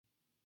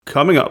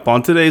Coming up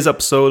on today's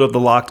episode of the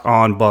Locked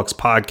On Bucs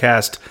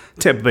Podcast,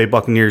 Tampa Bay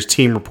Buccaneers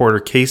team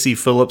reporter Casey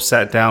Phillips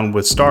sat down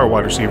with star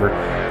wide receiver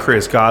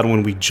Chris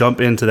Godwin. We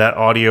jump into that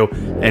audio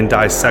and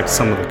dissect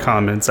some of the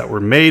comments that were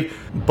made.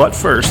 But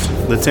first,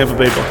 the Tampa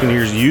Bay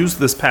Buccaneers used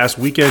this past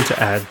weekend to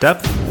add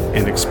depth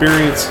and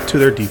experience to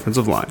their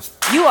defensive line.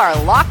 You are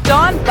Locked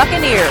On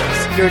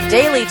Buccaneers, your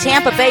daily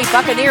Tampa Bay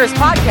Buccaneers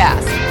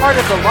podcast, part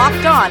of the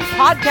Locked On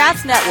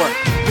Podcast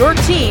Network, your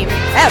team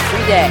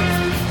every day.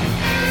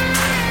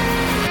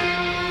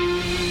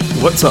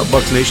 What's up,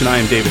 Bucs Nation? I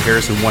am David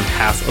Harrison, one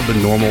half of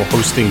the normal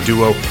hosting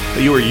duo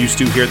that you are used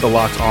to here at the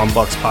Locked On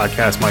Bucs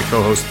Podcast. My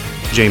co-host,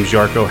 James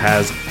Yarcho,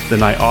 has the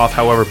night off.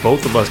 However,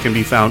 both of us can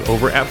be found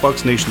over at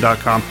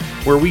BucsNation.com,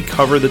 where we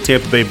cover the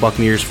Tampa Bay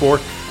Buccaneers for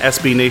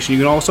SB Nation.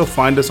 You can also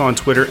find us on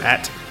Twitter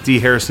at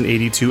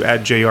DHarrison82, at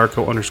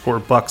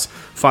JYarcho_Bucs.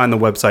 Find the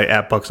website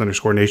at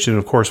Bucs_Nation. And,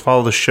 of course,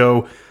 follow the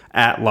show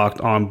at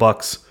Locked On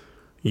Bucs.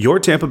 Your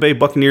Tampa Bay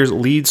Buccaneers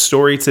lead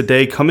story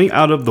today coming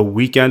out of the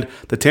weekend.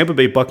 The Tampa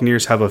Bay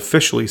Buccaneers have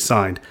officially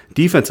signed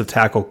defensive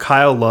tackle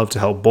Kyle Love to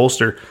help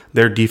bolster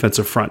their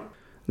defensive front.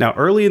 Now,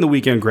 early in the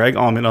weekend, Greg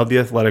Auman of The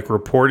Athletic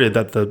reported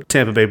that the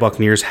Tampa Bay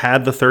Buccaneers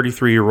had the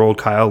 33-year-old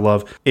Kyle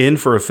Love in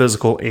for a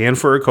physical and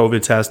for a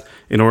COVID test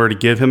in order to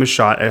give him a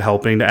shot at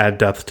helping to add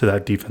depth to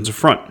that defensive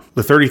front.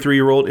 The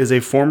 33-year-old is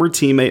a former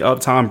teammate of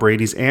Tom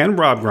Brady's and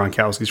Rob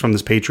Gronkowski's from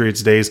his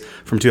Patriots days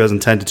from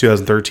 2010 to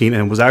 2013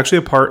 and was actually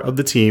a part of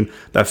the team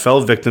that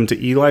fell victim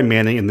to Eli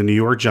Manning and the New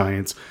York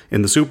Giants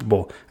in the Super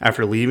Bowl.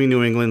 After leaving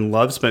New England,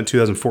 Love spent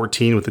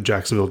 2014 with the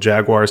Jacksonville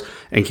Jaguars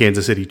and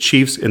Kansas City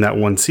Chiefs in that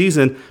one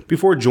season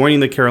before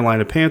joining the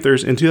Carolina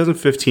Panthers in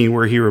 2015,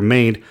 where he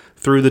remained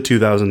through the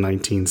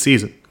 2019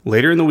 season.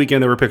 Later in the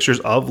weekend, there were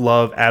pictures of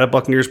Love at a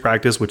Buccaneers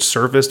practice, which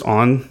surfaced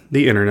on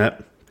the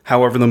internet.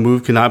 However, the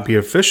move could not be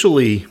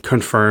officially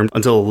confirmed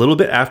until a little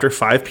bit after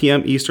 5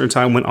 p.m. Eastern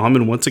Time, when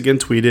Auman once again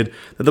tweeted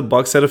that the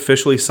Bucs had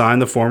officially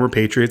signed the former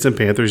Patriots and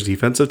Panthers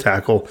defensive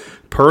tackle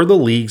per the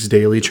league's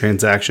daily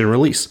transaction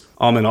release.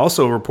 Auman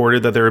also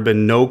reported that there had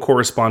been no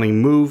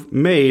corresponding move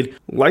made,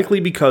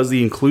 likely because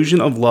the inclusion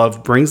of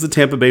Love brings the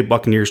Tampa Bay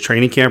Buccaneers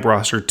training camp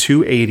roster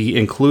to 80,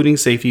 including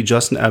safety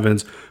Justin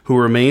Evans, who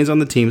remains on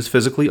the team's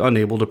physically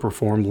unable to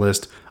perform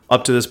list.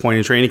 Up to this point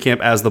in training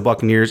camp, as the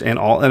Buccaneers and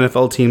all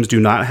NFL teams do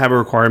not have a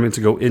requirement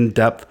to go in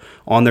depth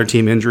on their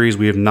team injuries,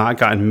 we have not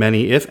gotten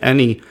many, if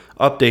any,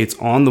 updates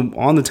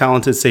on the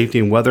talented safety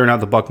and whether or not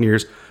the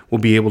Buccaneers will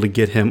be able to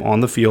get him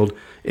on the field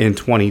in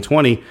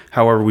 2020.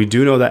 However, we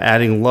do know that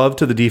adding Love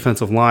to the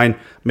defensive line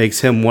makes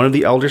him one of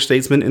the elder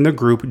statesmen in the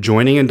group,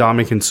 joining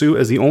Ndamukong Suh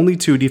as the only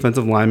two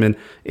defensive linemen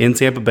in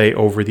Tampa Bay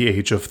over the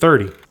age of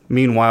 30.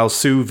 Meanwhile,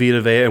 Suh,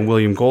 Vita Vea, and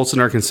William Golson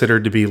are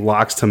considered to be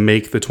locks to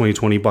make the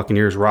 2020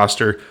 Buccaneers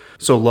roster.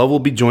 So Love will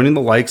be joining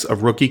the likes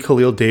of rookie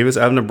Khalil Davis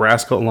out of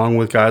Nebraska, along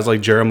with guys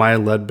like Jeremiah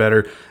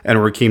Ledbetter and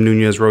Rakeem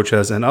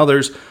Nunez-Roches and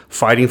others,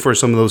 fighting for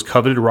some of those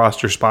coveted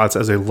roster spots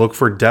as they look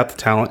for depth,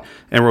 talent,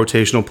 and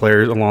rotational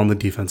players along the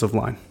defensive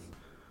line.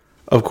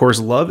 Of course,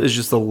 Love is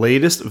just the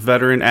latest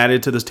veteran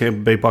added to this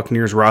Tampa Bay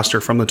Buccaneers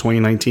roster from the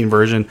 2019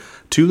 version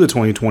to the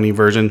 2020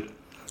 version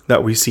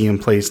that we see in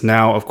place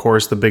now. Of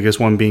course, the biggest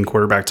one being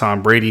quarterback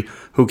Tom Brady,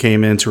 who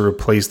came in to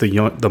replace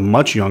the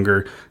much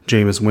younger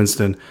Jameis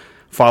Winston,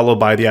 followed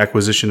by the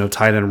acquisition of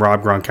tight end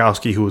Rob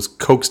Gronkowski, who was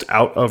coaxed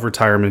out of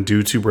retirement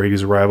due to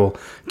Brady's arrival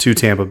to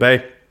Tampa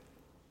Bay.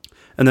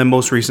 And then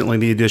most recently,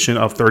 the addition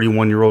of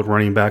 31-year-old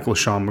running back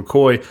LeSean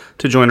McCoy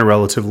to join a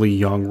relatively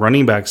young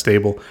running back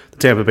stable. The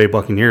Tampa Bay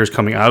Buccaneers,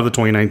 coming out of the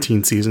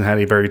 2019 season, had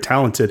a very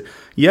talented,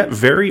 yet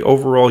very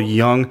overall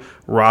young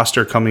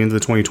roster coming into the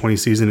 2020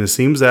 season. It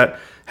seems that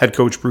head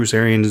coach Bruce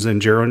Arians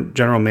and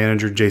general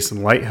manager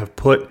Jason Light have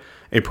put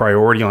a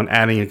priority on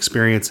adding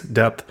experience,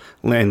 depth,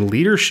 and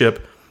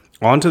leadership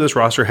onto this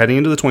roster heading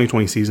into the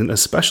 2020 season,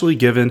 especially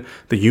given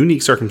the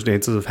unique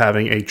circumstances of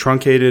having a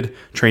truncated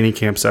training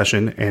camp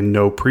session and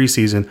no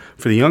preseason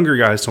for the younger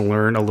guys to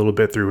learn a little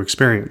bit through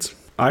experience.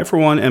 I, for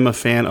one, am a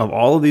fan of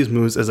all of these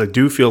moves, as I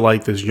do feel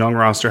like this young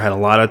roster had a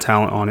lot of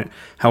talent on it,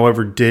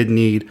 however, did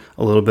need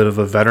a little bit of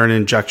a veteran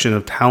injection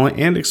of talent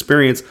and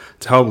experience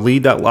to help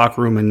lead that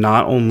locker room and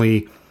not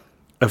only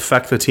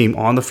affect the team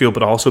on the field,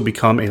 but also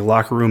become a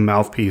locker room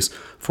mouthpiece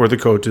for the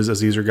coaches,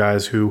 as these are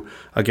guys who,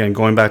 again,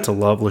 going back to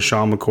Love,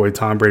 LeSean McCoy,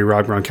 Tom Brady,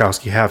 Rob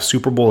Gronkowski, have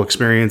Super Bowl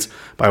experience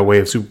by way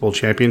of Super Bowl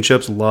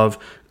championships. Love,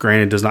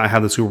 granted, does not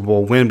have the Super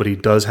Bowl win, but he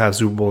does have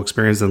Super Bowl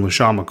experience. And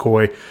LeSean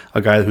McCoy,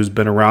 a guy who's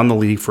been around the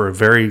league for a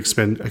very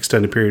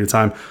extended period of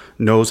time,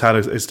 knows how to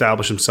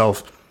establish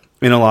himself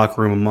in a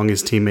locker room among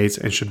his teammates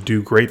and should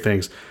do great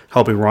things,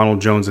 helping Ronald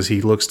Jones as he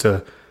looks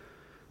to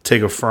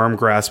take a firm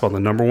grasp on the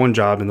number one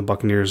job in the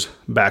Buccaneers'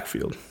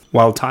 backfield.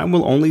 While time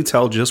will only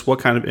tell just what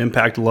kind of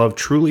impact Love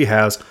truly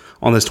has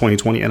on this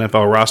 2020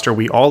 NFL roster,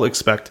 we all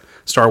expect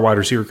star wide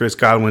receiver Chris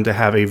Godwin to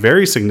have a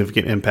very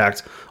significant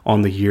impact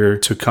on the year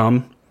to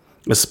come,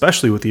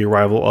 especially with the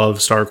arrival of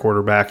star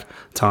quarterback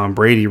Tom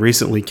Brady.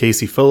 Recently,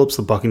 Casey Phillips,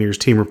 the Buccaneers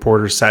team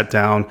reporter, sat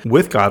down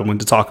with Godwin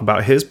to talk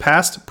about his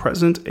past,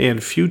 present,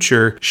 and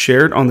future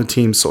shared on the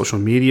team's social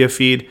media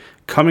feed.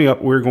 Coming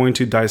up, we're going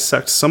to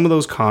dissect some of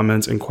those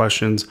comments and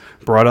questions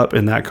brought up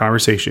in that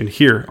conversation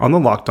here on the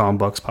Locked On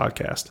Bucs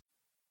podcast.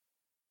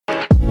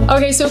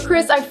 Okay, so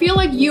Chris, I feel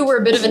like you were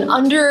a bit of an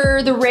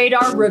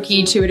under-the-radar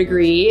rookie to a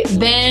degree.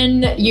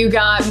 Then you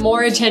got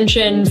more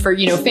attention for,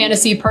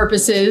 fantasy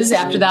purposes.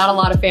 After that, a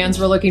lot of fans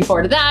were looking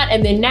forward to that.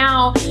 And then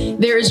now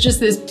there is just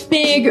this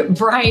big,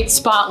 bright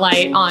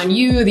spotlight on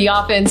you, the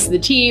offense, the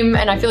team.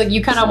 And I feel like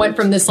you kind of went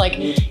from this,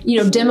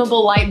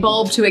 dimmable light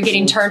bulb to it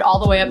getting turned all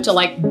the way up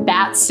to,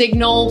 bat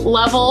signal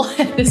level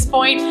at this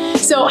point.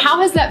 So how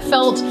has that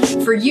felt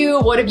for you?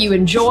 What have you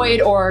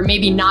enjoyed or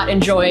maybe not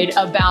enjoyed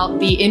about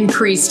the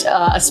increased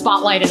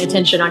spotlight and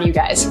attention on you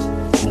guys?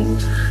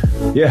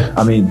 Yeah,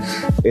 I mean,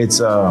 it's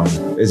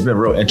been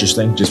real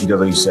interesting just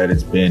because, like you said,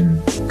 it's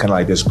been kind of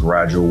like this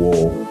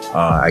gradual,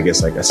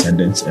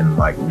 ascendance, and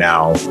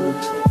now,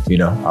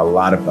 a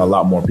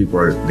lot more people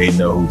they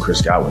know who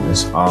Chris Godwin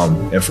is.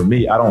 And for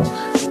me, I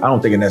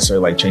don't think it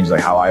necessarily changes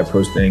how I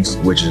approach things,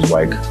 which is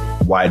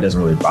why it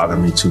doesn't really bother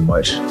me too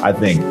much. I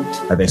think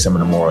some of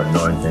the more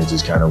annoying things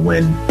is kind of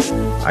when,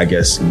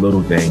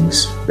 little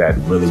things that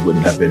really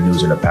wouldn't have been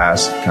news in the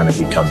past kind of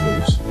become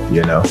news,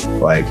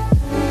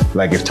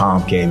 Like if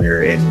Tom came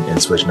here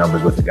and switched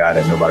numbers with a guy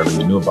that nobody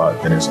really knew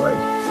about, then it's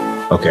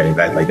okay,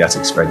 that's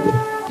expected.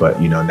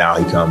 But now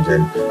he comes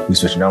and we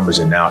switch numbers,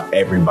 and now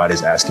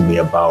everybody's asking me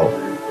about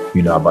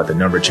the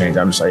number change.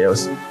 I'm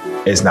just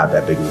it's not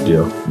that big of a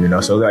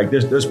deal, So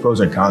there's pros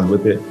and cons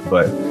with it,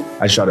 but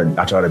I try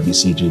to be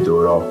CG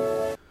through it all.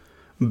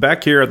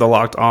 Back here at the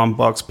Locked On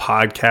Bucs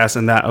podcast,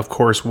 and that, of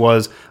course,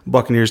 was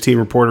Buccaneers team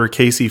reporter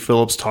Casey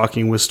Phillips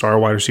talking with star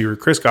wide receiver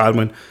Chris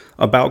Godwin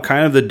about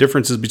kind of the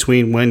differences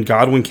between when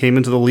Godwin came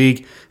into the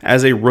league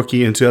as a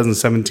rookie in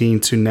 2017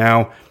 to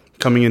now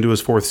coming into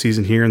his fourth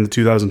season here in the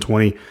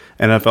 2020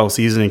 NFL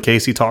season. And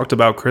Casey talked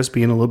about Chris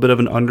being a little bit of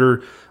an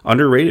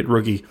underrated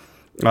rookie.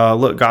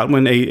 Look,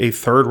 Godwin, a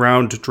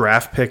third-round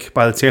draft pick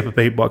by the Tampa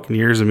Bay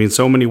Buccaneers. I mean,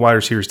 so many wide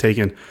receivers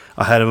taken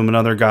ahead of him.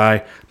 Another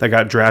guy that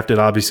got drafted,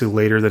 obviously,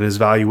 later than his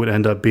value would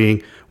end up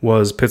being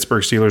was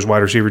Pittsburgh Steelers wide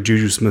receiver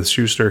Juju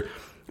Smith-Schuster.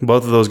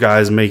 Both of those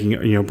guys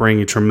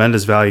bringing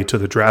tremendous value to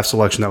the draft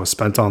selection that was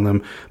spent on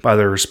them by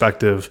their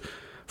respective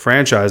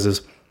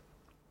franchises.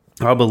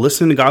 But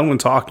listening to Godwin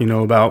talk,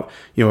 about,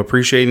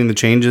 appreciating the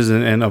changes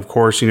and of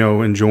course,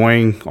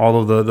 enjoying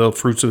all of the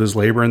fruits of his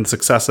labor and the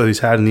success that he's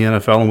had in the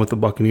NFL and with the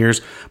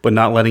Buccaneers, but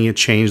not letting it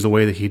change the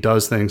way that he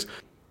does things.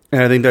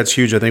 And I think that's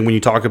huge. I think when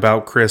you talk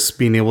about Chris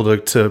being able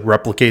to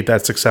replicate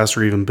that success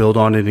or even build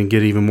on it and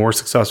get even more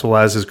successful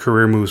as his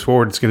career moves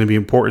forward, it's going to be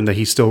important that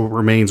he still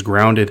remains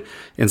grounded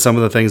in some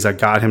of the things that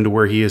got him to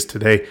where he is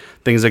today,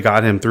 things that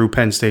got him through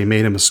Penn State,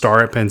 made him a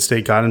star at Penn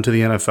State, got him to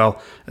the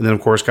NFL, and then, of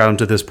course, got him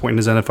to this point in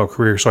his NFL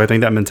career. So I think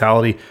that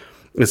mentality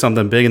is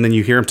something big. And then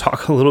you hear him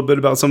talk a little bit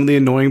about some of the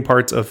annoying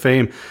parts of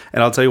fame.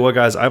 And I'll tell you what,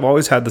 guys, I've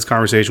always had this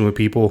conversation with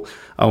people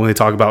when they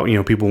talk about,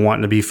 people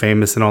wanting to be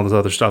famous and all this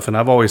other stuff. And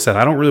I've always said,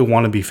 I don't really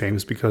want to be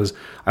famous because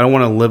I don't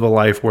want to live a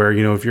life where,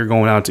 if you're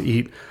going out to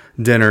eat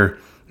dinner,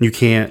 you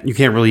can't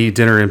really eat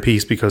dinner in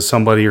peace because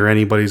somebody or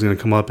anybody's going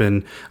to come up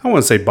and, I don't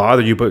want to say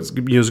bother you, but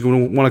is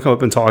going to want to come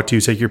up and talk to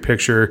you, take your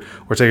picture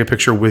or take a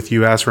picture with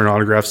you, ask for an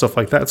autograph, stuff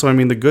like that. So, I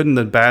mean, the good and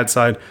the bad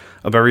side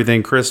of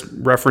everything. Chris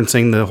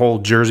referencing the whole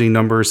jersey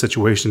number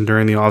situation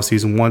during the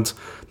offseason once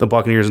the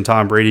Buccaneers and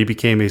Tom Brady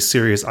became a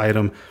serious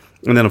item.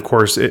 And then, of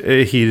course,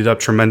 it heated up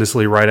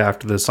tremendously right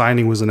after the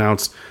signing was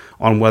announced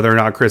on whether or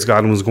not Chris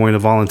Godwin was going to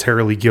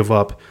voluntarily give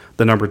up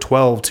the number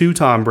 12 to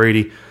Tom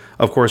Brady.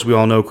 Of course, we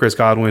all know Chris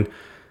Godwin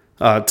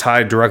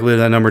tied directly to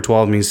that number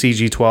 12. I mean,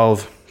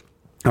 CG12,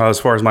 as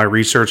far as my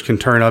research can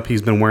turn up,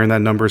 he's been wearing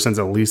that number since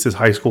at least his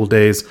high school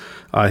days.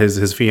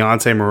 His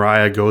fiance,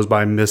 Mariah, goes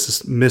by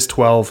Miss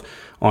 12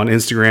 on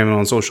Instagram and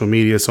on social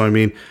media. So, I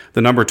mean,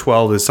 the number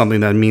 12 is something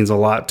that means a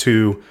lot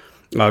to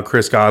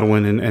Chris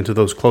Godwin and to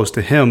those close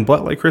to him.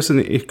 But like Chris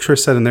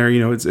said in there,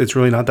 it's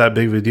really not that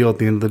big of a deal at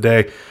the end of the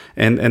day.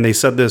 And they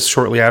said this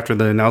shortly after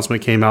the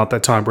announcement came out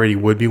that Tom Brady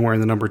would be wearing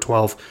the number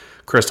 12.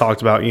 Chris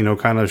talked about,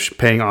 kind of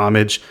paying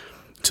homage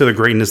to the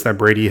greatness that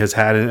Brady has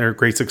had and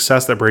great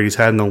success that Brady's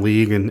had in the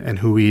league and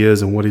who he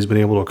is and what he's been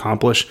able to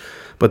accomplish.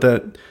 But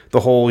that the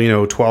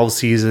whole, 12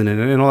 season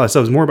and all that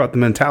stuff is more about the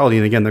mentality.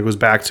 And again, that goes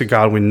back to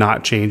Godwin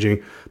not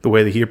changing the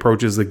way that he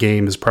approaches the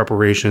game, his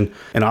preparation.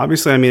 And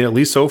obviously, I mean, at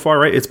least so far,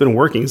 right, it's been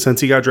working.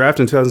 Since he got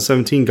drafted in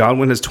 2017,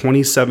 Godwin has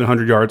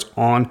 2,700 yards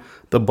on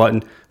the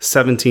button,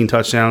 17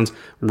 touchdowns.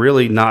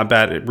 Really not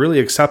bad. Really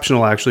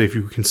exceptional, actually, if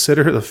you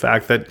consider the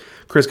fact that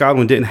Chris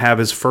Godwin didn't have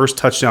his first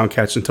touchdown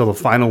catch until the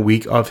final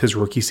week of his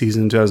rookie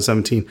season in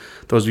 2017.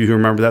 Those of you who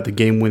remember that, the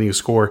game-winning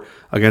score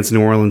against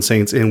New Orleans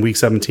Saints in Week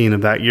 17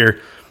 of that year.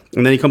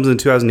 And then he comes in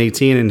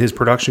 2018 and his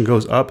production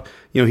goes up.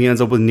 He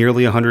ends up with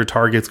nearly 100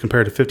 targets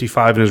compared to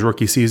 55 in his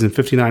rookie season,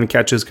 59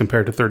 catches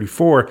compared to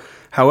 34.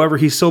 However,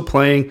 he's still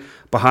playing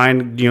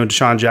behind,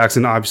 Deshaun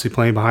Jackson, obviously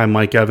playing behind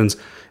Mike Evans.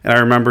 And I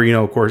remember,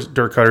 of course,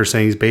 Dirk Cutter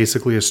saying he's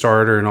basically a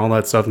starter and all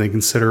that stuff, and they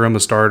consider him a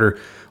starter,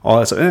 all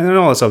that stuff. And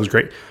all that stuff was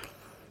great.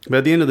 But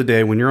at the end of the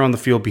day, when you're on the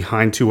field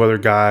behind two other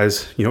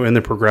guys, in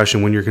the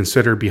progression, when you're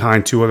considered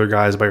behind two other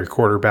guys by your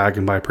quarterback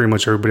and by pretty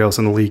much everybody else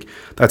in the league,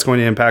 that's going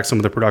to impact some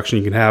of the production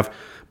you can have.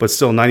 But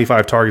still,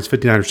 95 targets,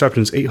 59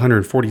 receptions,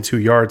 842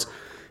 yards,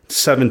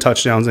 7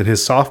 touchdowns. And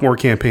his sophomore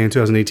campaign in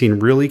 2018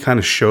 really kind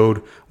of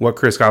showed what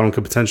Chris Godwin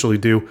could potentially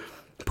do.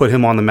 Put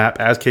him on the map,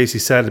 as Casey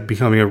said,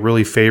 becoming a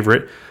really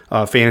favorite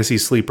fantasy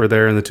sleeper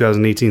there in the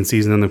 2018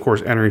 season. And of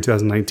course, entering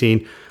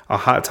 2019, a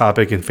hot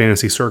topic in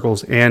fantasy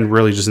circles and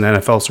really just in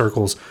NFL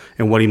circles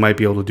and what he might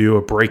be able to do,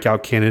 a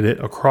breakout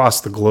candidate across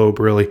the globe,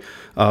 really,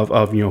 of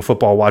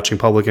football watching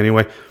public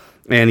anyway.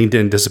 And he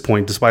didn't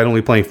disappoint, despite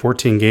only playing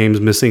 14 games,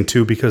 missing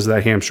 2 because of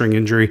that hamstring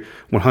injury.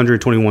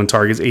 121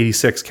 targets,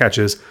 86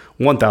 catches,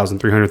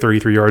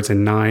 1,333 yards,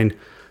 and 9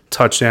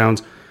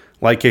 touchdowns.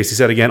 Like Casey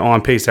said, again,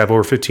 on pace to have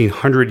over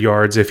 1,500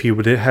 yards if he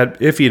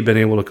had been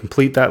able to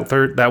complete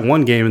that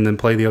one game and then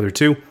play the other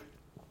 2.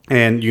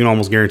 And you can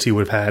almost guarantee he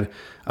would have had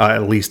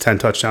at least 10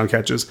 touchdown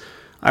catches.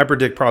 I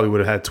predict probably would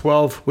have had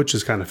 12, which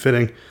is kind of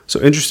fitting.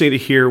 So interesting to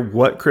hear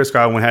what Chris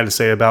Godwin had to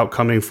say about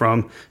coming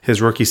from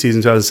his rookie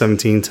season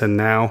 2017 to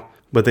now.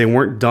 But they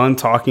weren't done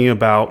talking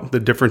about the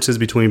differences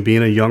between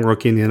being a young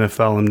rookie in the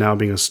NFL and now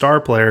being a star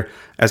player,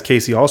 as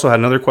Casey also had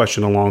another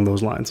question along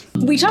those lines.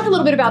 We talked a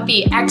little bit about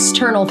the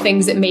external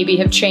things that maybe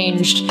have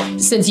changed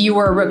since you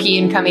were a rookie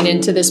and coming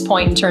into this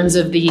point in terms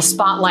of the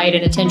spotlight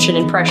and attention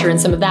and pressure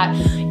and some of that.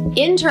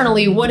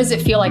 Internally, what does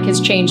it feel like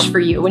has changed for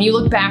you? When you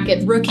look back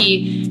at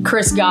rookie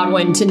Chris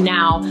Godwin to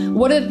now,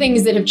 what are the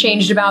things that have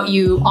changed about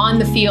you on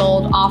the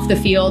field, off the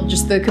field,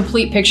 just the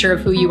complete picture of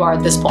who you are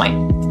at this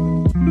point?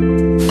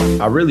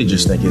 I really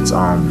just think it's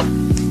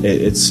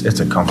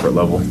a comfort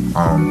level.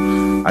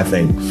 I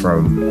think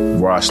from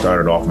where I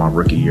started off my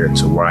rookie year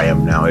to where I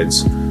am now,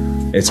 it's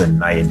a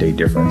night and day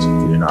difference.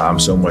 I'm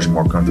so much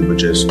more comfortable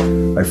just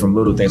like from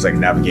little things like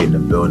navigating the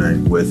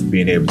building, with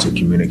being able to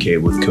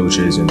communicate with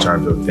coaches in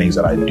terms of things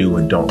that I do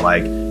and don't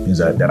like, things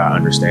that I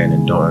understand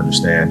and don't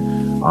understand.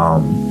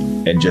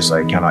 And just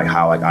like kind of like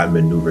how like I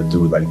maneuvered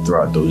through like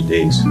throughout those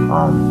days.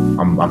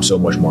 I'm so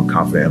much more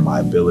confident in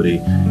my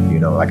ability.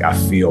 Like I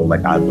feel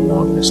like I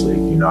belong in this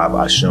league.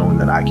 I've shown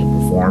that I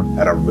can perform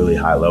at a really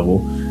high level.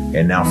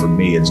 And now for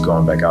me, it's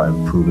going back out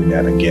and proving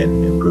that again,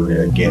 and proving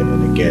it again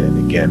and again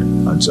and again.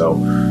 And so,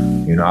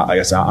 I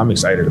guess I'm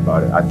excited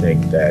about it. I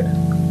think that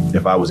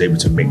if I was able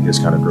to make this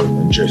kind of growth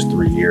in just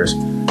 3 years,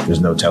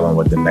 there's no telling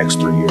what the next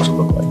 3 years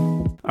will look like.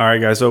 All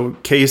right, guys. So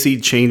Casey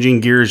changing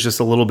gears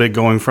just a little bit,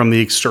 going from the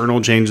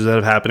external changes that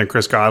have happened to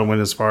Chris Godwin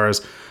as far as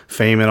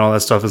fame and all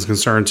that stuff is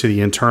concerned to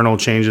the internal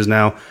changes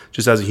now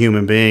just as a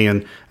human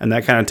being. And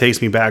that kind of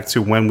takes me back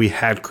to when we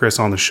had Chris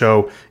on the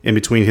show in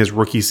between his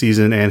rookie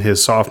season and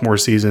his sophomore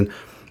season.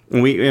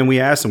 And we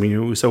asked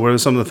him, so what are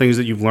some of the things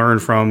that you've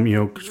learned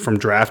from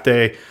draft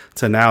day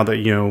to now that,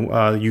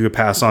 you could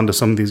pass on to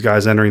some of these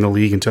guys entering the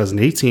league in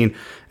 2018.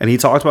 And he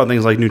talked about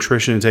things like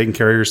nutrition and taking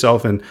care of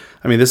yourself. And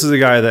I mean, this is a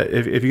guy that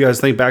if you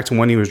guys think back to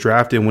when he was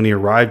drafted, when he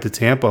arrived to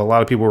Tampa, a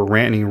lot of people were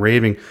ranting and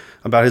raving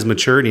about his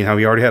maturity and how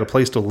he already had a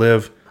place to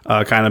live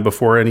kind of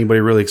before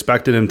anybody really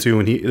expected him to.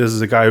 And this is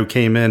a guy who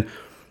came in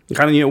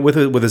kind of,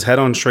 with his head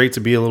on straight,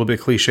 to be a little bit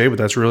cliche, but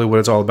that's really what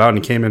it's all about. And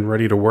he came in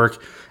ready to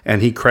work,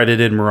 and he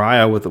credited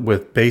Mariah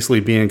with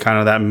basically being kind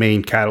of that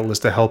main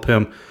catalyst to help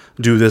him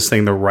do this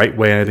thing the right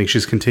way. And I think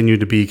she's continued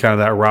to be kind of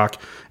that rock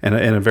and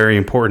a very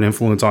important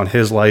influence on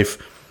his life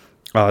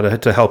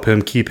to help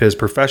him keep his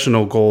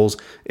professional goals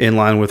in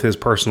line with his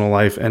personal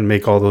life and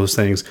make all those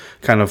things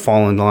kind of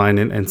fall in line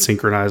and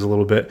synchronize a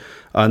little bit.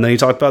 And then he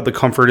talked about the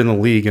comfort in the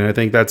league, and I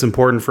think that's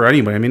important for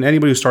anybody. I mean,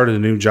 anybody who started a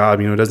new job,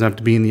 it doesn't have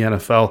to be in the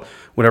NFL,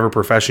 whatever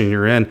profession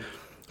you're in.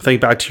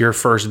 Think back to your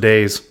first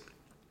days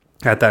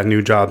at that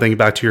new job. Think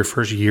back to your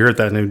first year at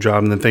that new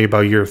job, and then think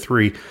about year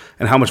 3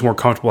 and how much more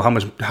comfortable,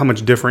 how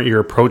much different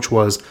your approach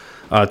was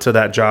to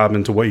that job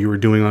and to what you were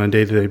doing on a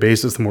day-to-day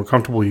basis. The more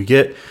comfortable you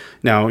get.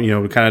 Now,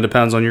 it kind of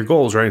depends on your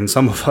goals, right? And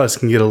some of us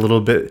can get a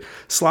little bit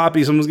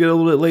sloppy. Some of us get a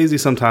little bit lazy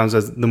sometimes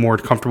as the more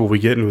comfortable we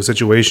get into a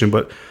situation.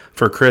 But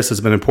for Chris, it's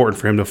been important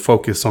for him to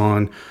focus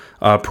on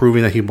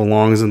proving that he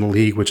belongs in the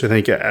league, which I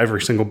think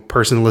every single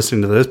person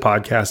listening to this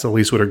podcast at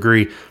least would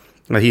agree.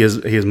 He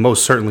has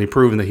most certainly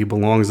proven that he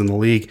belongs in the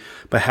league,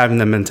 but having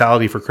the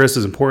mentality for Chris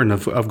is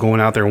important of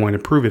going out there and wanting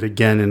to prove it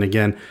again and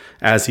again,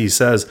 as he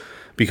says,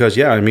 because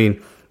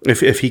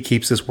if he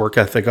keeps this work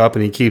ethic up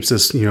and he keeps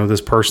this,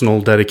 this personal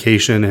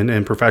dedication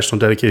and professional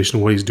dedication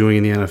to what he's doing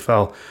in the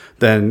NFL,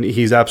 then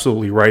he's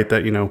absolutely right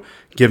that,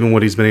 given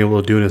what he's been able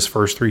to do in his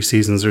first 3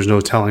 seasons, there's no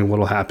telling what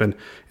will happen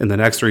in the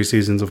next 3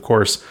 seasons. Of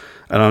course,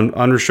 an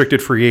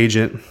unrestricted free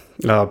agent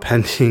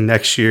pending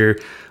next year.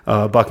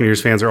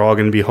 Buccaneers fans are all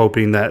going to be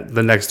hoping that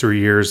the next 3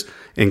 years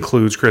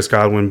includes Chris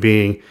Godwin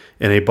being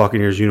in a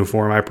Buccaneers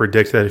uniform. I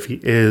predict that if he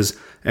is,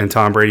 and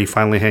Tom Brady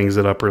finally hangs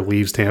it up or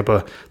leaves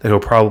Tampa, that he'll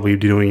probably be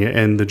doing it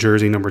in the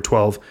jersey number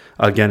 12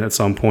 again at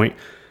some point.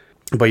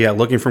 But yeah,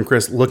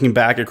 looking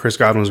back at Chris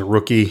Godwin as a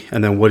rookie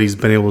and then what he's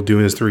been able to do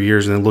in his 3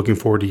 years and then looking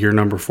forward to year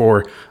number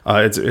 4,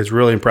 it's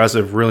really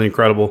impressive, really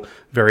incredible.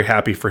 Very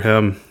happy for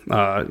him.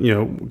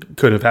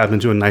 Couldn't have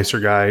happened to a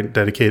nicer guy,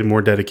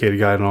 more dedicated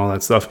guy and all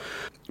that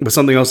stuff. But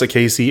something else that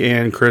Casey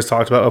and Chris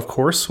talked about, of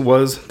course,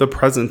 was the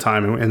present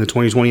time in the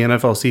 2020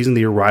 NFL season,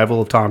 the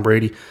arrival of Tom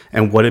Brady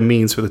and what it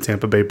means for the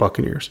Tampa Bay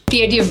Buccaneers.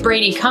 The idea of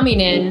Brady coming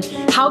in,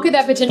 how could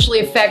that potentially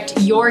affect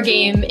your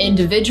game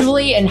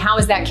individually? And how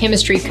is that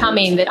chemistry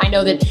coming? That I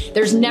know that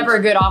there's never a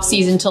good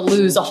offseason to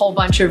lose a whole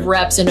bunch of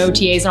reps and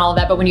OTAs and all of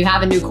that. But when you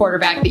have a new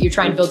quarterback that you're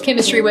trying to build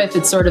chemistry with,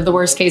 it's sort of the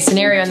worst case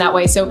scenario in that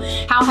way. So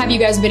how have you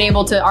guys been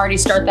able to already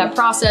start that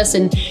process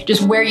and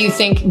just where you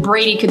think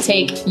Brady could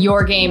take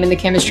your game and the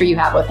chemistry you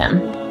have with him?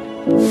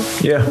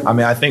 Yeah, I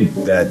mean, I think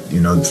that,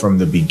 from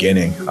the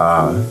beginning,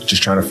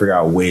 just trying to figure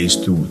out ways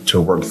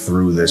to work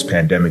through this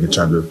pandemic in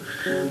terms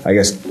of, I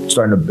guess,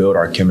 starting to build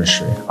our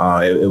chemistry.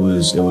 It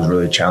was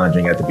really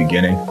challenging at the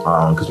beginning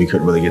because we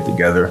couldn't really get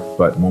together.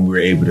 But when we were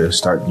able to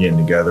start getting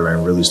together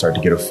and really start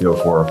to get a feel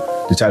for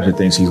the types of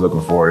things he's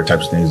looking for, the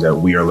types of things that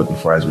we are looking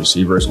for as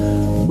receivers,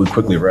 we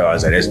quickly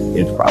realized that it's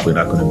probably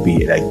not going to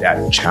be like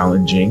that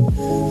challenging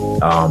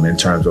in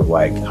terms of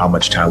like how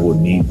much time we'll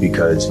need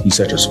because he's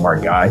such a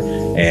smart guy.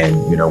 And,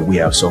 we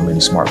have so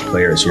many smart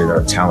players here that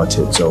are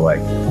talented. So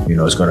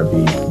it's going to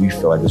be, we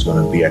feel like it's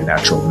going to be a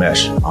natural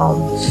mesh.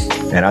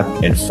 And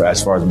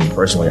as far as me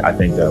personally, I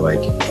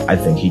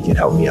think he can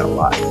help me a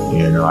lot.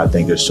 I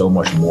think there's so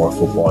much more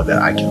football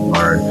that I can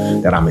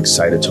learn that I'm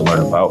excited to learn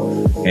about.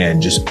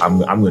 And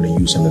I'm going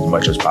to use him as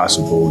much as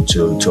possible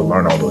to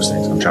learn all those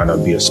things. I'm trying to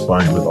be a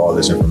sponge with all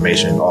this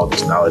information, all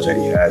this knowledge that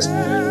he has,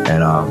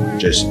 and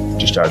just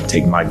try to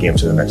take my game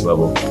to the next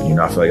level.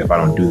 I feel like if I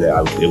don't do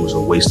that, it was a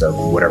waste of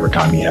whatever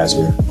time he has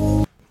here.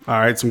 All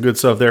right, some good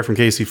stuff there from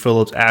Casey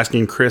Phillips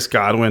asking Chris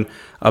Godwin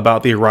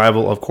about the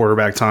arrival of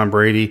quarterback Tom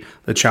Brady,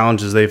 the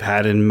challenges they've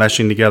had in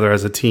meshing together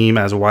as a team,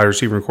 as a wide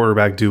receiver and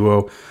quarterback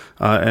duo,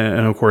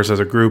 and of course as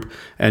a group.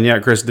 And yeah,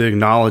 Chris did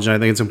acknowledge, and I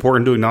think it's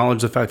important to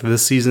acknowledge the fact that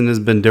this season has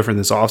been different.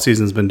 This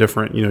offseason has been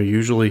different.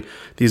 Usually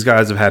these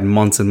guys have had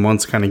months and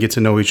months to kind of get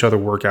to know each other,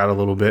 work out a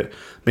little bit,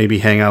 maybe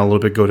hang out a little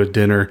bit, go to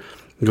dinner,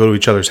 go to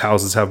each other's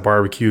houses, have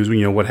barbecues,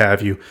 what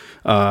have you.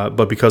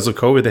 But because of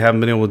COVID, they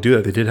haven't been able to do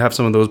that. They did have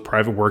some of those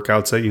private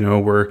workouts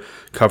that, were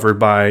covered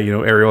by,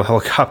 aerial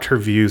helicopter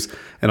views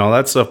and all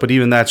that stuff. But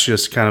even that's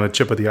just kind of a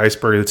tip of the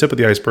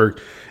iceberg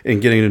in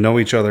getting to know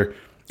each other.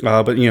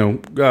 But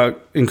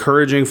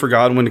encouraging for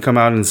Godwin to come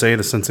out and say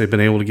that since they've been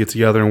able to get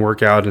together and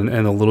work out and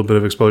a little bit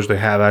of exposure they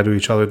have had to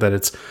each other, that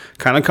it's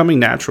kind of coming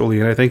naturally.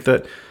 And I think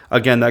that,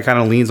 again, that kind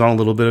of leans on a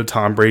little bit of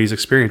Tom Brady's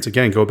experience.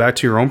 Again, go back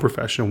to your own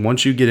profession.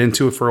 Once you get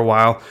into it for a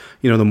while,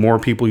 the more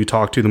people you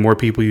talk to, the more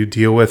people you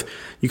deal with,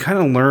 you kind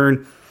of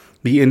learn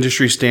the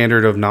industry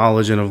standard of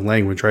knowledge and of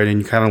language, right? And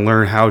you kind of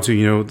learn how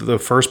to, the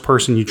first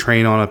person you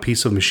train on a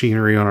piece of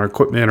machinery, on our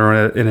equipment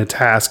or in a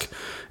task,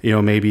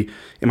 maybe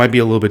it might be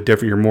a little bit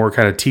different. You're more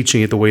kind of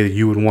teaching it the way that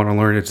you would want to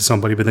learn it to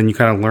somebody, but then you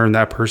kind of learn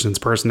that person's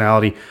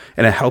personality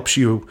and it helps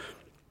you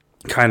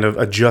kind of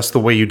adjust the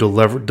way you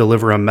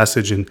deliver a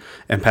message and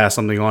pass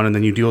something on. And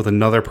then you deal with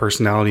another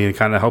personality and it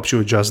kind of helps you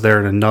adjust there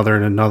and another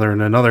and another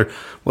and another.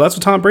 Well, that's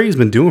what Tom Brady's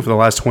been doing for the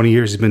last 20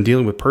 years. He's been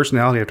dealing with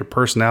personality after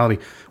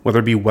personality, whether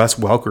it be Wes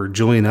Welker,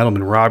 Julian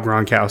Edelman, Rob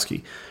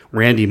Gronkowski,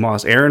 Randy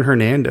Moss, Aaron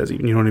Hernandez,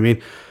 even, you know what I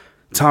mean?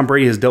 Tom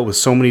Brady has dealt with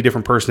so many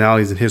different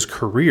personalities in his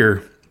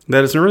career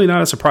that it's really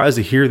not a surprise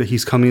to hear that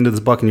he's coming into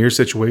this Buccaneers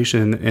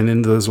situation and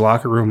into this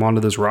locker room,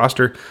 onto this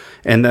roster,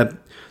 and that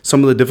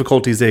some of the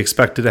difficulties they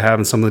expected to have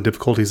and some of the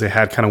difficulties they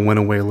had kind of went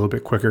away a little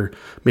bit quicker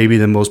maybe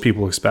than most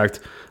people expect.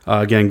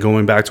 Again,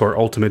 going back to our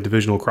ultimate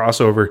divisional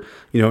crossover,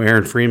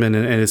 Aaron Freeman,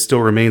 and it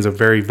still remains a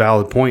very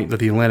valid point that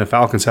the Atlanta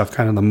Falcons have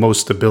kind of the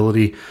most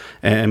stability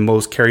and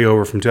most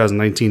carryover from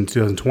 2019 to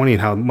 2020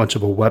 and how much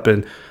of a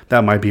weapon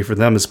that might be for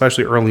them,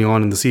 especially early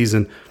on in the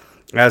season.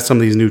 As some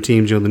of these new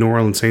teams, the New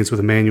Orleans Saints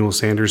with Emmanuel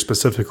Sanders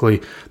specifically,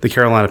 the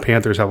Carolina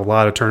Panthers have a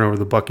lot of turnover.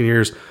 The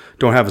Buccaneers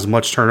don't have as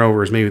much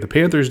turnover as maybe the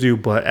Panthers do,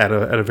 but at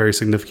a very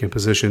significant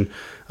position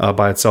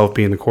by itself,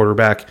 being the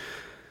quarterback.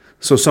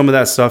 So some of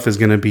that stuff is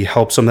going to be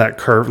helped. Some of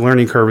that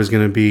learning curve is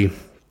going to be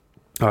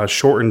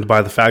shortened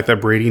by the fact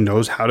that Brady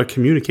knows how to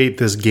communicate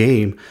this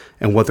game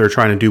and what they're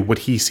trying to do, what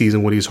he sees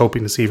and what he's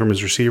hoping to see from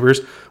his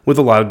receivers with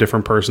a lot of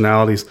different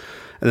personalities.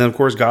 And then, of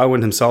course,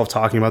 Godwin himself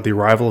talking about the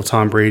arrival of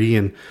Tom Brady.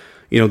 And,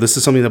 this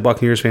is something that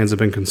Buccaneers fans have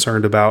been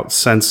concerned about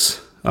since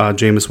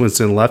Jameis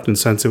Winston left and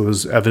since it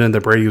was evident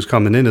that Brady was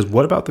coming in, is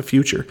what about the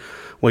future?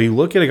 Well, you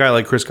look at a guy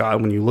like Chris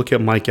Godwin, you look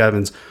at Mike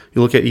Evans,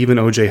 you look at even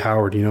O.J.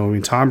 Howard,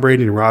 Tom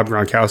Brady and Rob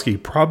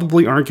Gronkowski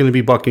probably aren't going to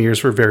be Buccaneers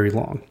for very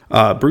long.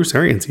 Bruce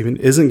Arians even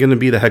isn't going to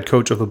be the head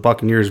coach of the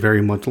Buccaneers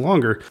very much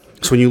longer.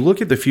 So when you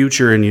look at the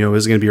future and,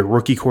 is it going to be a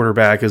rookie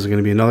quarterback? Is it going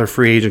to be another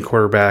free agent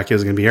quarterback?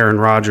 Is it going to be Aaron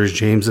Rodgers?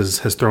 James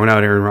has thrown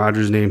out Aaron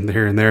Rodgers' name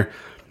here and there.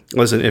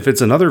 Listen, if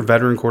it's another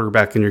veteran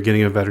quarterback, then you're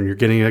getting a veteran. You're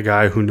getting a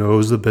guy who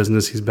knows the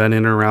business. He's been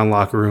in and around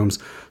locker rooms.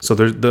 So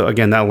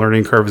again, that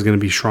learning curve is going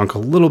to be shrunk a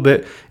little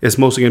bit. It's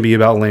mostly going to be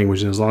about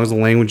language. And as long as the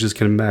languages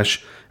can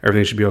mesh,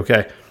 everything should be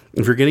okay.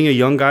 If you're getting a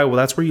young guy, well,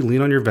 that's where you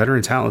lean on your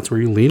veteran talent. That's where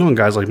you lean on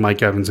guys like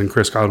Mike Evans and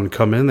Chris Godwin to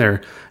come in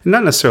there and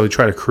not necessarily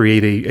try to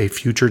create a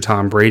future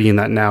Tom Brady in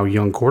that now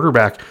young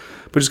quarterback,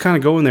 but just kind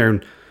of go in there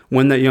and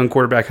when that young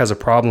quarterback has a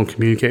problem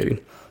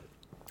communicating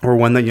or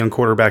when that young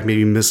quarterback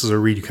maybe misses a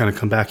read, you kind of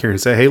come back here and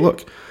say, hey,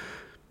 look,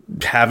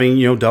 having,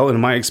 dealt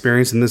in my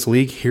experience in this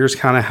league, here's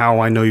kind of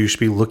how I know you should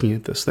be looking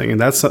at this thing. And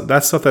that's stuff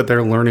that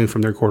they're learning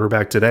from their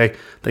quarterback today.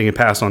 They can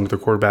pass on to their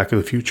quarterback of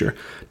the future.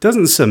 It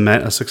doesn't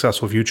cement a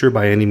successful future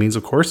by any means,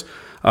 of course.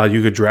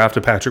 You could draft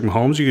a Patrick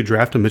Mahomes, you could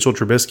draft a Mitchell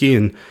Trubisky,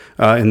 and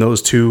in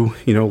those two,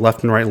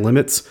 left and right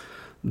limits,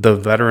 the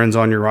veterans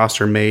on your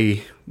roster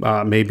may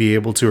be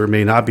able to or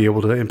may not be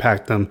able to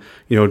impact them,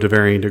 to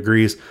varying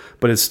degrees.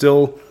 But it's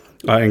still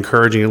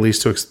encouraging, at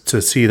least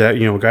to see that,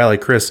 a guy like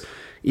Chris,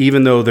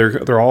 even though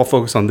they're all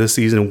focused on this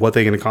season and what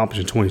they can accomplish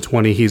in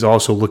 2020, he's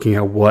also looking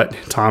at what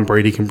Tom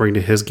Brady can bring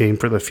to his game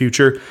for the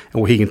future and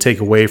what he can take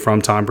away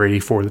from Tom Brady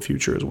for the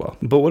future as well.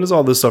 But what does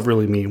all this stuff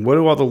really mean? What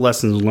do all the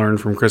lessons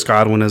learned from Chris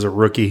Godwin as a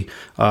rookie,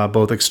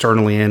 both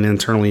externally and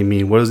internally,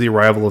 mean? What does the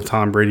arrival of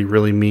Tom Brady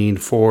really mean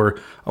for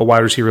a wide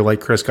receiver like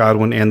Chris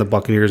Godwin and the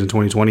Buccaneers in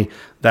 2020?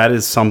 That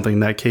is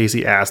something that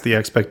Casey asked, the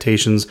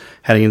expectations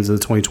heading into the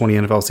 2020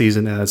 NFL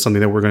season, and that's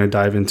something that we're going to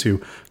dive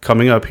into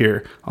coming up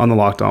here on the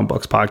Locked On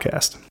Bucs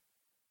podcast.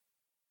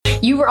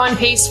 You were on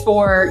pace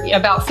for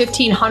about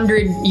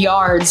 1,500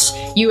 yards,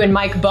 you and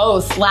Mike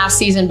both, last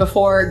season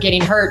before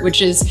getting hurt,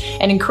 which is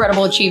an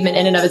incredible achievement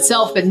in and of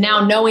itself. But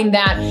now knowing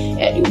that,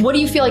 what do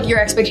you feel like your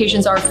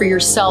expectations are for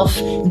yourself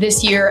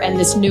this year and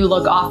this new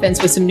look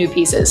offense with some new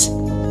pieces?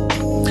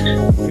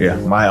 Yeah,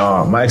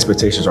 my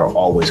expectations are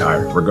always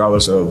higher,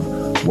 regardless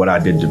of what I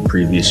did the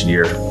previous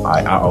year.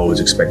 I always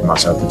expect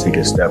myself to take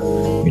a step,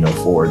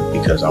 forward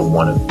because I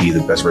want to be the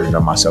best version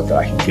of myself that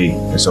I can be.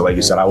 And so, like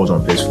you said, I was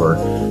on pace for,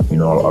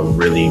 a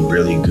really,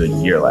 really good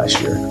year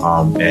last year,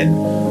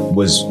 and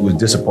was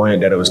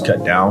disappointed that it was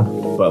cut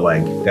down. But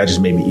that just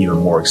made me even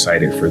more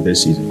excited for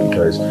this season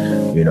because,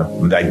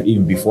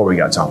 even before we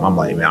got Tom, I'm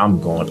like, man,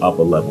 I'm going up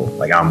a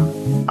level.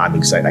 I'm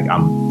excited.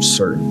 I'm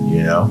certain,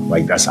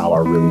 that's how I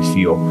really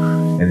feel.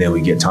 And then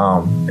we get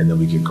Tom, and then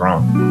we get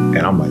Gronk,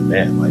 and I'm like,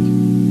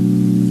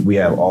 man, we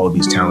have all of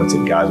these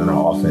talented guys on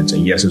our offense,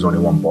 and yes, there's only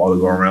one ball to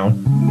go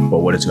around, but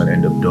what it's going to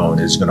end up doing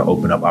is going to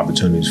open up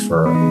opportunities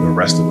for the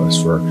rest of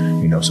us.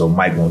 So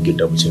Mike won't get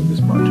double teamed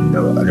as much.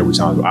 There were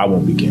times where I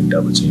won't be getting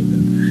double teamed,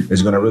 and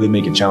it's going to really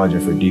make it challenging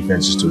for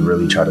defenses to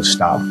really try to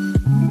stop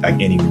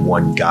any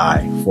one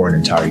guy for an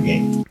entire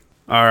game.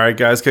 All right,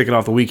 guys, kicking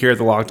off the week here at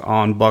the Locked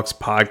On Bucs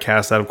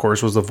podcast. That, of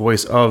course, was the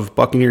voice of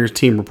Buccaneers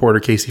team reporter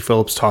Casey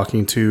Phillips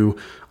talking to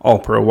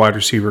All-Pro wide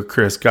receiver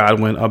Chris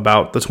Godwin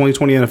about the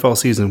 2020 NFL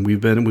season.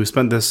 We've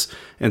spent this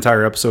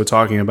entire episode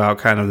talking about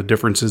kind of the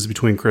differences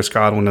between Chris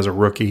Godwin as a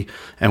rookie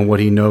and what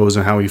he knows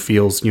and how he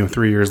feels,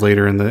 3 years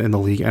later in the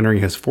league, entering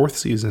his fourth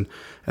season,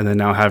 and then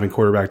now having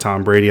quarterback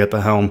Tom Brady at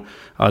the helm,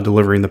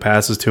 delivering the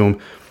passes to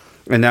him.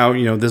 And now,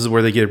 this is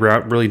where they get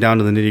really down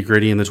to the nitty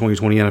gritty in the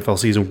 2020 NFL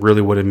season,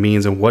 really what it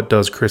means and what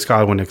does Chris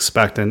Godwin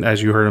expect. And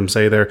as you heard him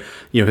say there,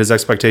 his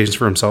expectations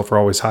for himself are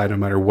always high, no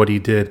matter what he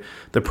did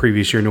the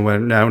previous year, no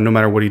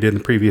matter what he did in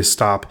the previous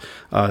stop.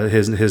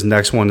 His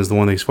next one is the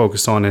one that he's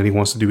focused on, and he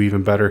wants to do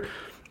even better.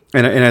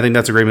 And I think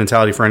that's a great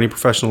mentality for any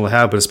professional to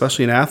have, but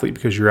especially an athlete,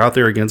 because you're out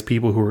there against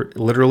people who are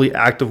literally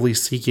actively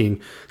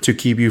seeking to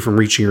keep you from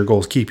reaching your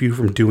goals, keep you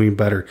from doing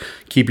better,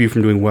 keep you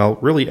from doing well,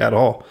 really at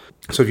all.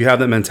 So if you have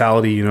that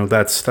mentality,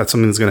 that's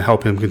something that's going to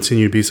help him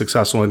continue to be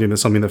successful. I think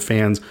that's something the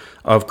fans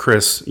of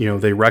Chris,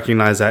 they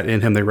recognize that in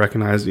him. They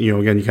recognize,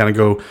 again, you kind of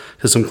go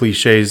to some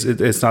cliches.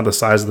 It's not the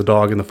size of the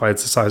dog in the fight,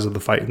 it's the size of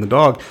the fight in the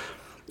dog.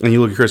 And you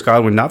look at Chris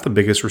Godwin, not the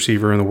biggest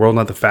receiver in the world,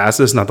 not the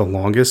fastest, not the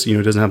longest,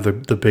 doesn't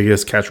have the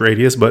biggest catch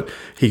radius, but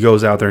he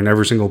goes out there and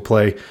every single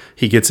play,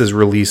 he gets his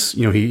release,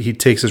 he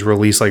takes his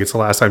release like it's the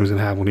last time he's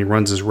going to have when he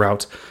runs his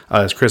route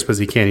as crisp as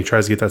he can. He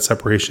tries to get that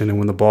separation, and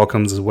when the ball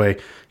comes his way,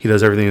 he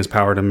does everything in his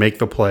power to make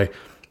the play.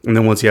 And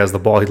then once he has the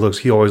ball,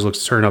 he always looks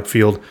to turn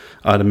upfield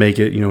to make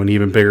it, an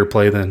even bigger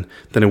play than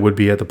it would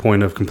be at the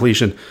point of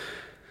completion.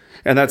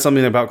 And that's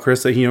something about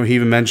Chris that, he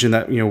even mentioned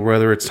that,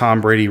 whether it's Tom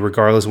Brady,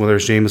 regardless, whether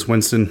it's Jameis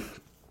Winston,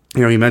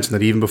 he mentioned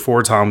that even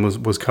before Tom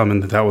was coming,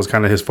 that was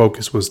kind of his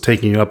focus, was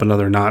taking it up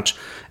another notch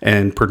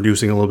and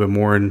producing a little bit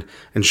more and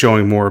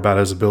showing more about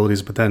his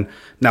abilities. But then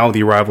now with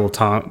the arrival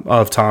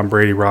of Tom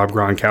Brady, Rob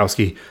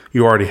Gronkowski,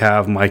 you already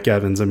have Mike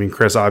Evans.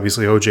 Chris,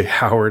 obviously, O.J.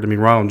 Howard.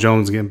 Ronald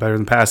Jones getting better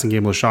in the passing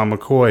game. LaShawn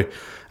McCoy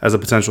as a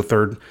potential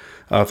third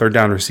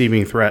down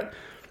receiving threat.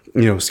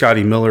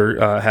 Scotty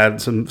Miller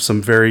had some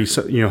very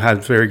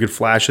good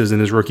flashes in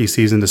his rookie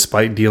season,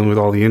 despite dealing with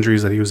all the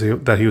injuries that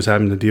he was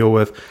having to deal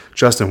with.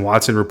 Justin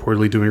Watson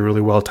reportedly doing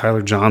really well.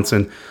 Tyler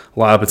Johnson, a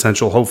lot of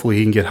potential. Hopefully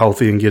he can get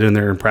healthy and get in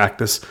there and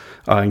practice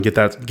and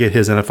get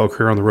his NFL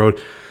career on the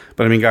road.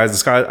 But guys, the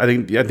sky. I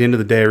think at the end of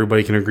the day,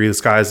 everybody can agree the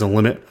sky is the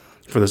limit.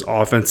 for this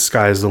offense.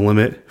 Sky is the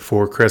limit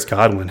for Chris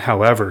Godwin.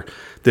 However,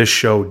 this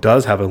show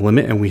does have a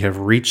limit, and we have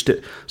reached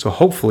it. So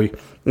hopefully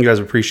you guys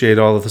appreciate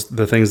all of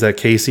the things that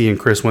Casey and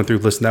Chris went through.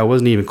 Listen, that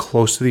wasn't even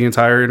close to the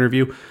entire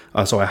interview.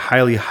 So I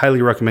highly,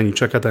 highly recommend you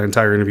check out that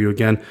entire interview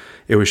again.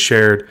 It was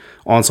shared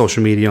on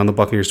social media on the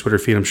Buccaneers Twitter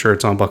feed. I'm sure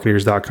it's on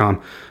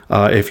Buccaneers.com.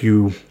 If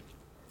you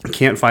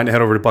can't find it,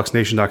 head over to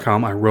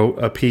BucsNation.com. I wrote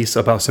a piece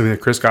about something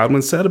that Chris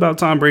Godwin said about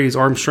Tom Brady's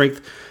arm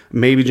strength.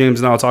 Maybe James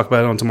and I will talk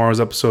about it on tomorrow's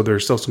episode.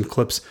 There's still some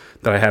clips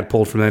that I had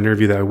pulled from that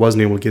interview that I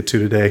wasn't able to get to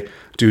today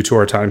due to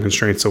our time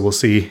constraints. So we'll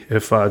see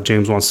if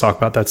James wants to talk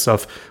about that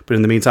stuff. But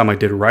in the meantime, I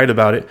did write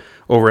about it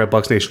over at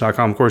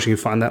BucsNation.com. Of course, you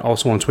can find that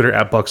also on Twitter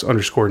at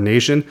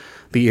Bucs_Nation.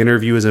 The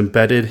interview is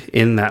embedded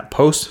in that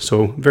post.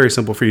 So very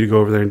simple for you to go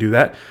over there and do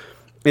that.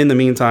 In the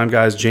meantime,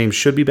 guys, James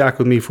should be back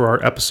with me for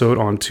our episode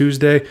on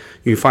Tuesday.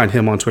 You can find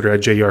him on Twitter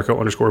at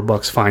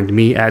Yarcho_Bucs. Find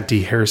me at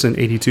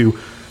DHarrison82.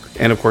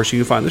 And, of course, you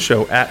can find the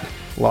show at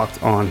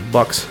Locked On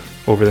Bucs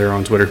over there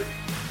on Twitter.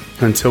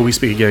 Until we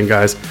speak again,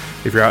 guys,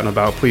 if you're out and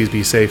about, please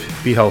be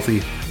safe, be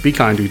healthy, be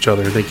kind to each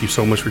other. And thank you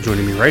so much for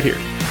joining me right here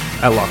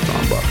at Locked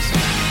On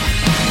Bucs.